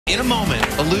In a moment,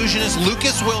 illusionist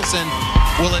Lucas Wilson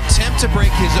will attempt to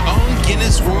break his own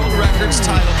Guinness World Records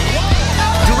title.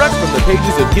 Direct from the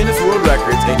pages of Guinness World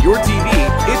Records and your TV,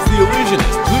 it's the Illusionist,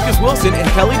 Lucas Wilson and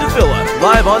Kelly DeVilla,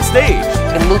 live on stage.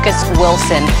 And Lucas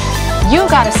Wilson, you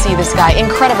gotta see this guy,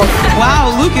 incredible.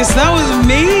 Wow, Lucas, that was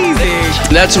amazing.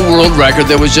 That's a world record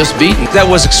that was just beaten. That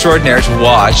was extraordinary to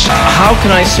watch. How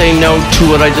can I say no to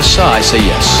what I just saw? I say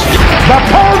yes. Da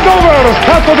Andover,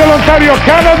 Stato dell'Ontario,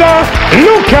 Canada,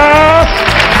 Lucas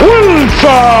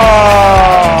Wilson!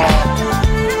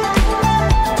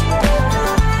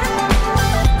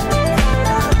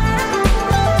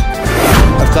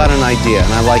 I've got an idea,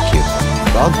 and I like you.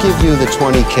 I'll give you the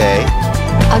 $20K.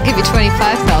 I'll give you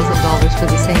 $25,000 for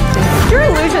the same thing. Your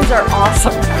illusions are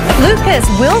awesome. Lucas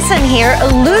Wilson here,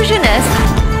 Illusionist.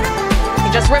 He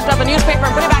just ripped up a newspaper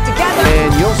and put it back together.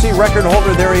 And you'll see record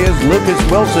holder, there he is, Lucas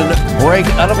Wilson, break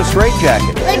out of a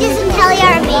straitjacket. Lucas and Kelly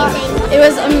are amazing. It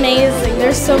was amazing.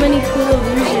 There's so many cool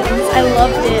illusions. I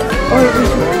loved it. Or it was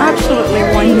absolutely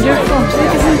wonderful.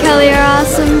 Lucas and Kelly are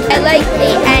awesome. I like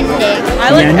the ending.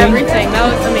 I like everything. That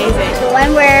was amazing. The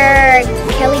one where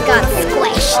Kelly got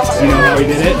squished. You know how he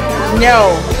did it?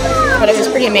 No, but it was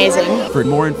pretty amazing. For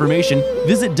more information,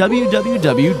 visit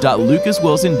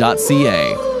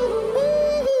www.lucaswilson.ca.